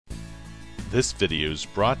This video is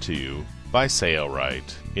brought to you by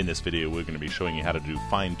Sailrite. In this video we're going to be showing you how to do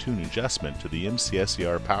fine-tune adjustment to the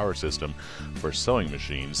MCSCR power system for sewing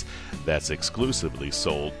machines that's exclusively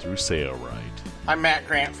sold through Sailrite. I'm Matt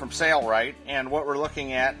Grant from Sailrite, and what we're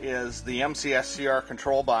looking at is the MCSCR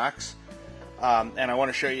Control Box, and I want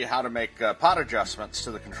to show you how to make pot adjustments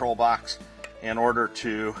to the control box in order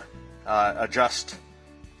to adjust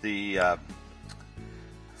the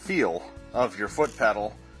feel of your foot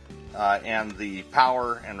pedal and the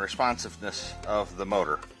power and responsiveness of the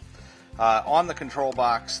motor. On the control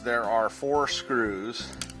box there are 4 screws.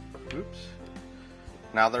 Oops.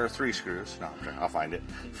 Now there are 3 screws. No, I'll find it.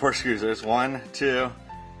 4 screws. There's 1, 2,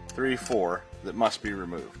 3, 4 that must be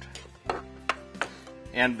removed.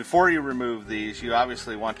 And before you remove these, you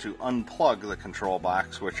obviously want to unplug the control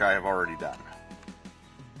box, which I have already done.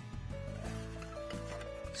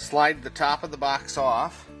 Slide the top of the box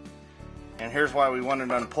off. And here's why we want it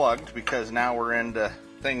unplugged, because now we're into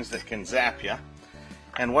things that can zap you.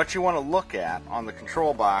 And what you want to look at on the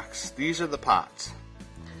control box, these are the pots.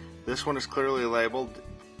 This one is clearly labeled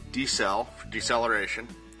Decel for deceleration.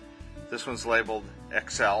 This one's labeled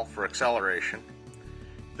Excel for acceleration.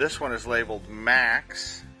 This one is labeled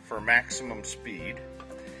Max for maximum speed.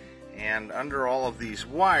 And under all of these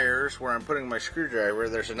wires where I'm putting my screwdriver,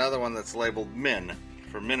 there's another one that's labeled Min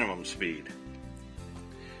for minimum speed.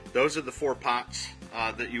 Those are the 4 pots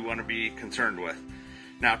that you want to be concerned with.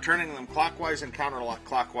 Now, turning them clockwise and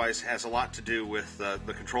counterclockwise has a lot to do with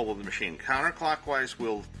the control of the machine. Counterclockwise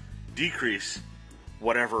will decrease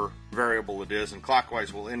whatever variable it is, and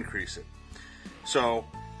clockwise will increase it. So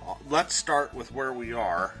let's start with where we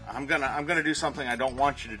are. I'm gonna do something I don't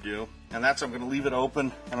want you to do, and that's I'm gonna leave it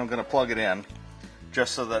open and I'm gonna plug it in,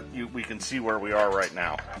 just so that we can see where we are right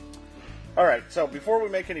now. All right, so before we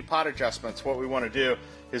make any pot adjustments, what we want to do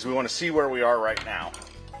is we want to see where we are right now.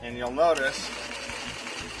 And you'll notice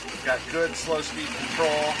we've got good slow speed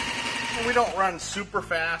control. And we don't run super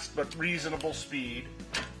fast, but reasonable speed.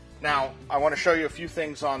 Now, I want to show you a few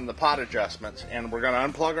things on the pot adjustments, and we're going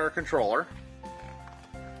to unplug our controller.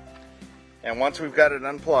 And once we've got it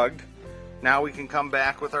unplugged, now we can come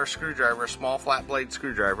back with our screwdriver, a small flat blade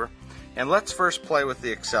screwdriver, and let's first play with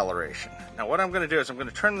the acceleration. Now what I'm going to do is I'm going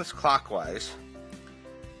to turn this clockwise,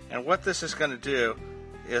 and what this is going to do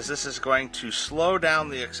is this is going to slow down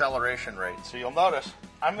the acceleration rate. So you'll notice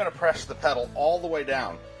I'm going to press the pedal all the way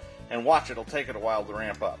down, and watch, it'll take it a while to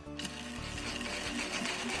ramp up.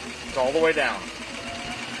 It's all the way down.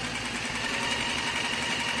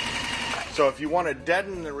 So if you want to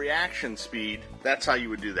deaden the reaction speed, that's how you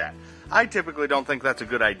would do that. I typically don't think that's a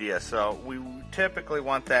good idea, so we typically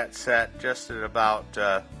want that set just at about,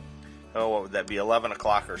 what would that be, 11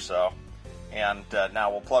 o'clock or so. And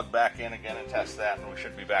now we'll plug back in again and test that, and we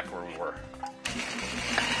should be back where we were.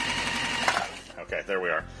 Okay, there we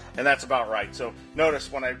are. And that's about right. So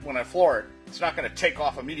notice when I floor it, it's not going to take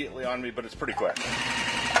off immediately on me, but it's pretty quick.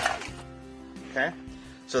 Okay,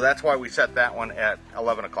 so that's why we set that one at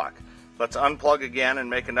 11 o'clock. Let's unplug again and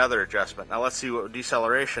make another adjustment. Now let's see what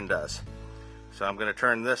deceleration does. So I'm going to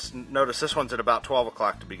turn this, notice this one's at about 12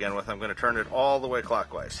 o'clock to begin with. I'm going to turn it all the way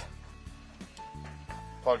clockwise.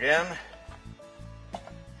 Plug in,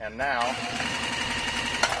 and now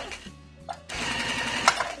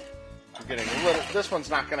I'm getting a little, this one's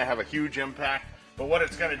not going to have a huge impact, but what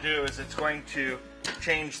it's going to do is it's going to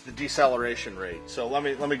change the deceleration rate. So let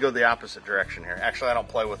me go the opposite direction here. Actually, I don't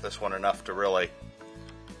play with this one enough to really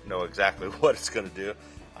know exactly what it's going to do.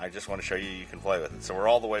 I just want to show you can play with it. So we're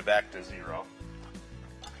all the way back to 0.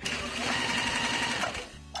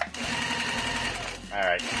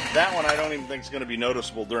 Alright, that one I don't even think is going to be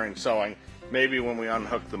noticeable during sewing. Maybe when we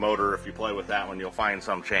unhook the motor, if you play with that one, you'll find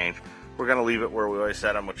some change. We're going to leave it where we always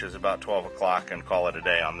set them, which is about 12 o'clock, and call it a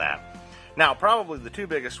day on that. Now, probably the 2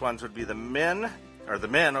 biggest ones would be the min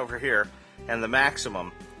over here, and the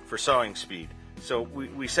maximum for sewing speed. So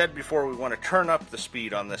we said before we want to turn up the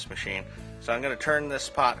speed on this machine. So I'm going to turn this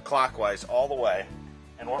pot clockwise all the way,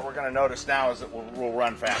 and what we're going to notice now is that we'll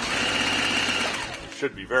run faster. It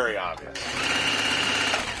should be very obvious.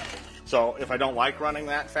 So if I don't like running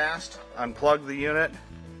that fast, unplug the unit,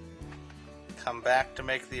 come back to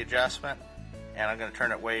make the adjustment, and I'm going to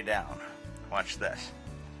turn it way down. Watch this.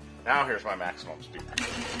 Now here's my maximum speed.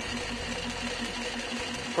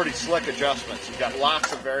 Pretty slick adjustments. You've got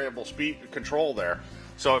lots of variable speed control there.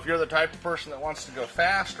 So if you're the type of person that wants to go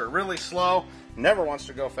fast or really slow, never wants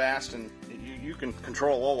to go fast, and you can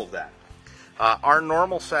control all of that. Our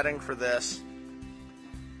normal setting for this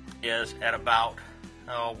is at about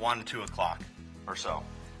 1, 2 o'clock or so.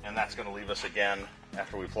 And that's going to leave us again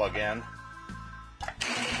after we plug in.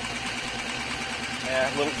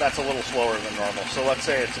 That's a little slower than normal. So let's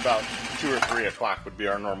say it's about 2 or 3 o'clock would be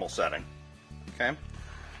our normal setting. Okay,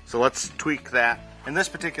 so let's tweak that. In this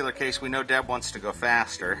particular case, we know Deb wants to go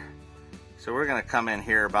faster, so we're going to come in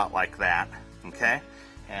here about like that. Okay,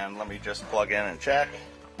 and let me just plug in and check.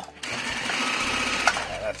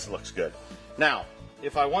 That looks good. Now,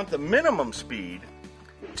 if I want the minimum speed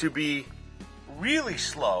to be really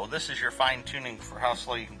slow, this is your fine tuning for how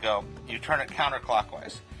slow you can go. You turn it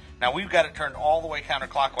counterclockwise. Now we've got it turned all the way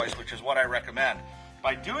counterclockwise, which is what I recommend.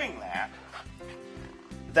 By doing that,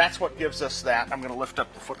 that's what gives us that. I'm going to lift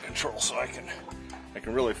up the foot control so I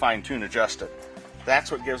can really fine tune adjust it.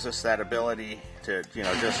 That's what gives us that ability to,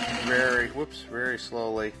 just very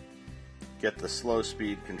slowly get the slow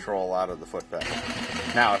speed control out of the foot pedal.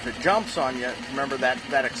 Now, if it jumps on you, remember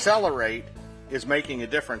that accelerate is making a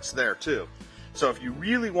difference there too. So if you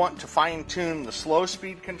really want to fine tune the slow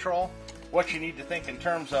speed control, what you need to think in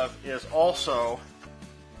terms of is also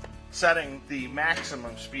setting the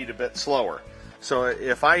maximum speed a bit slower. So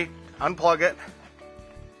if I unplug it,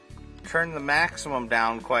 turn the maximum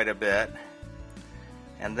down quite a bit,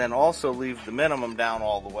 and then also leave the minimum down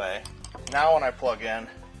all the way. Now when I plug in,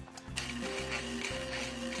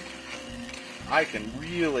 I can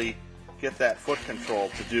really get that foot control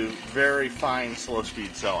to do very fine slow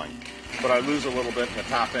speed sewing, but I lose a little bit in the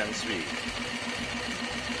top end speed.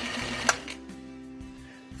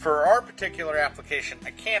 For our particular application, I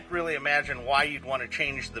can't really imagine why you'd want to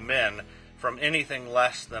change the min from anything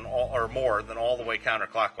less than or more than all the way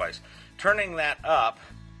counterclockwise. Turning that up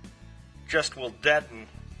just will deaden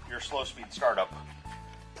your slow speed startup.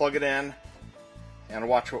 Plug it in and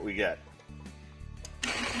watch what we get.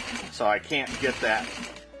 So I can't get that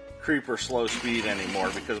creeper slow speed anymore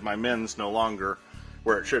because my min's no longer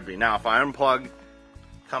where it should be. Now if I unplug,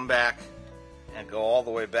 come back, and go all the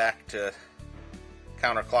way back to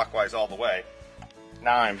counterclockwise all the way,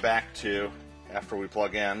 now I'm back to, after we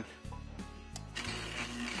plug in,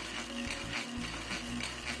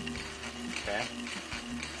 okay.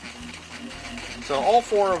 So all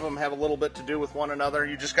 4 of them have a little bit to do with one another.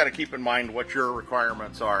 You just got to keep in mind what your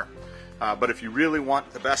requirements are. But if you really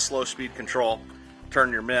want the best slow speed control,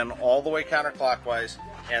 turn your min all the way counterclockwise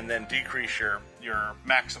and then decrease your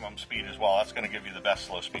maximum speed as well. That's going to give you the best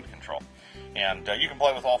slow speed control. And you can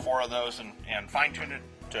play with all 4 of those and fine tune it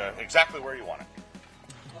to exactly where you want it.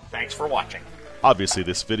 Thanks for watching. Obviously,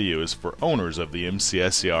 this video is for owners of the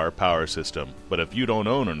MCSCR power system, but if you don't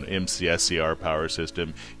own an MCSCR power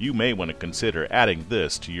system, you may want to consider adding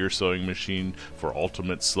this to your sewing machine for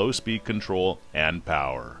ultimate slow speed control and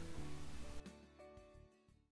power.